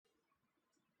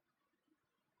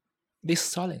This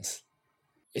silence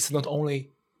is not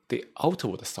only the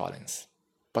outward silence,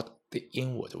 but the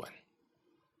inward one.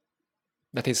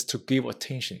 That is to give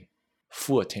attention,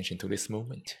 full attention to this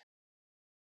moment,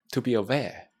 to be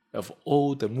aware of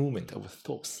all the movement of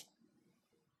thoughts,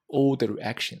 all the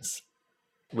reactions,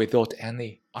 without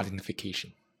any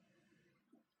identification.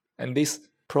 And this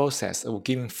process of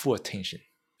giving full attention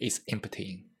is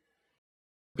emptying,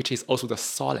 which is also the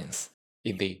silence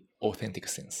in the authentic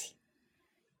sense.